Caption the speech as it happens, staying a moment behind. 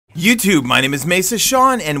YouTube, my name is Mesa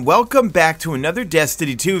Sean, and welcome back to another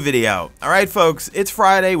Destiny 2 video. Alright folks, it's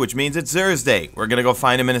Friday, which means it's Thursday. We're gonna go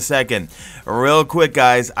find him in a second. Real quick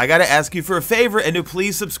guys, I gotta ask you for a favor and to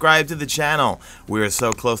please subscribe to the channel. We are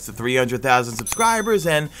so close to 300,000 subscribers,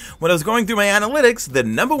 and when I was going through my analytics, the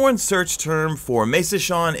 #1 search term for Mesa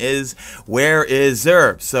Sean is, where is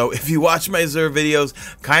Xur? So if you watch my Xur videos,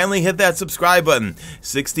 kindly hit that subscribe button.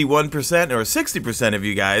 61% or 60% of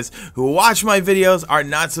you guys who watch my videos are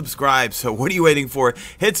not subscribed, so what are you waiting for?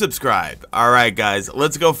 Hit subscribe. Alright guys,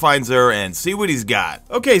 let's go find Xur and see what he's got.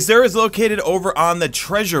 Okay, Xur is located over on the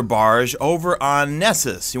treasure barge over on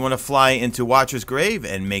Nessus. You want to fly into Watcher's Grave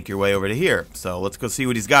and make your way over to here. So let's go see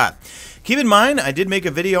what he's got. Keep in mind, I did make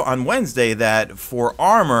a video on Wednesday that for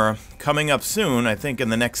armor coming up soon, I think in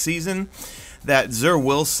the next season, that Xur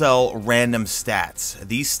will sell random stats.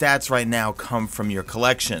 These stats right now come from your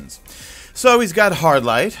collections. So he's got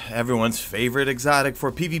Hardlight, everyone's favorite exotic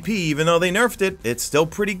for PvP. Even though they nerfed it, it's still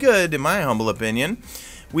pretty good in my humble opinion.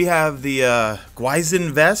 We have the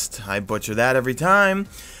Guizin Vest, I butcher that every time,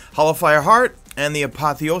 Hollowfire Heart, and the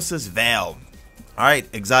Apotheosis Veil. Alright,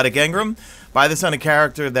 Exotic Engram. Buy this on a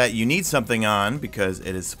character that you need something on because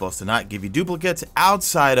it is supposed to not give you duplicates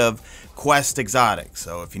outside of quest exotics.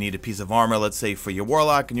 So if you need a piece of armor, let's say for your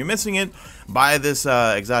warlock and you're missing it, buy this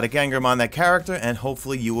Exotic Engram on that character and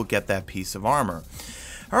hopefully you will get that piece of armor.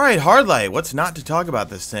 Alright, Hardlight, what's not to talk about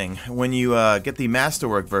this thing? When you get the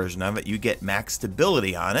Masterwork version of it, you get max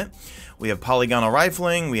stability on it. We have polygonal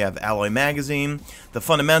rifling, we have alloy magazine, the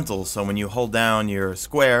fundamentals, so when you hold down your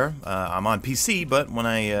square, I'm on PC, but when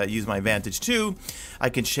I use my Vantage 2, I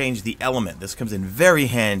can change the element. This comes in very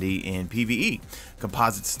handy in PvE,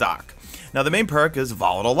 composite stock. Now the main perk is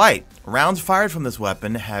Volatile Light. Rounds fired from this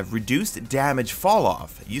weapon have reduced damage fall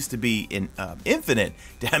off. It used to be infinite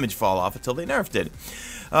damage fall off until they nerfed it.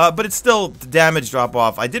 But it's still the damage drop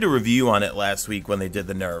off. I did a review on it last week when they did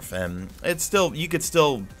the nerf, and it's still, you could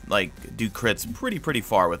still like do crits pretty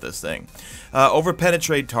far with this thing. Over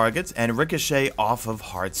penetrate targets and ricochet off of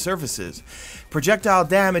hard surfaces. Projectile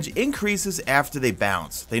damage increases after they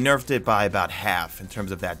bounce. They nerfed it by about half in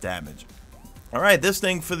terms of that damage. Alright, this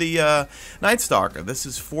thing for the Night Stalker. This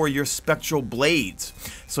is for your Spectral Blades.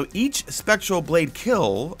 So each Spectral Blade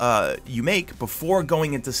kill you make before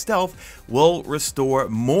going into stealth will restore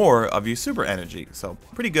more of your super energy. So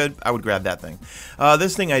pretty good. I would grab that thing.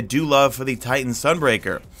 This thing I do love for the Titan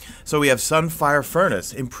Sunbreaker. So we have Sunfire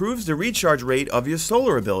Furnace. Improves the recharge rate of your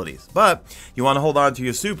solar abilities. But you want to hold on to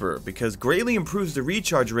your super because greatly improves the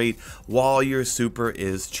recharge rate while your super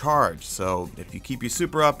is charged. So if you keep your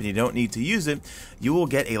super up and you don't need to use it, you will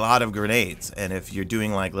get a lot of grenades. And if you're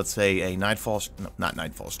doing like, let's say a Nightfall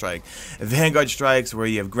Strike, Vanguard Strikes where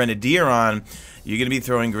you have Grenadier on, you're going to be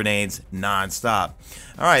throwing grenades non-stop.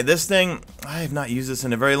 Alright, this thing, I have not used this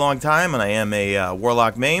in a very long time, and I am a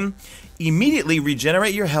Warlock main. Immediately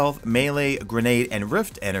regenerate your health, melee, grenade, and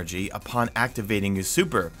rift energy upon activating your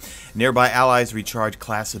super. Nearby allies recharge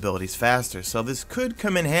class abilities faster, so this could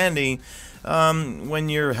come in handy when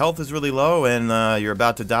your health is really low and you're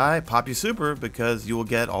about to die. Pop your super because you will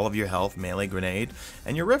get all of your health, melee, grenade,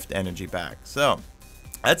 and your rift energy back. So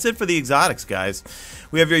that's it for the exotics, guys.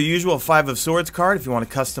 We have your usual 5 of Swords card if you want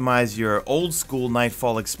to customize your old school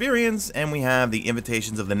Nightfall experience, and we have the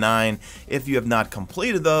Invitations of the 9 if you have not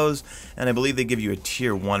completed those, and I believe they give you a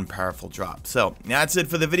tier 1 powerful drop. So that's it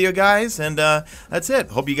for the video, guys, and that's it.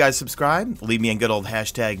 Hope you guys subscribe. Leave me a good old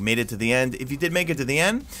hashtag made it to the end if you did make it to the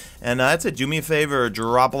end, and that's it. Do me a favor,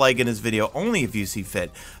 drop a like in this video only if you see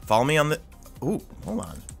fit. Follow me on the... Ooh, hold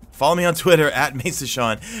on. Follow me on Twitter at Mesa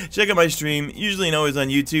Sean. Check out my stream, usually and always on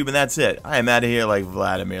YouTube, and that's it. I am out of here like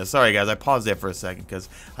Vladimir. Sorry guys, I paused there for a second because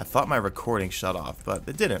I thought my recording shut off, but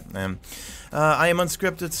it didn't. And I am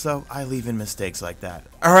unscripted, so I leave in mistakes like that.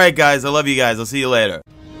 Alright guys, I love you guys. I'll see you later.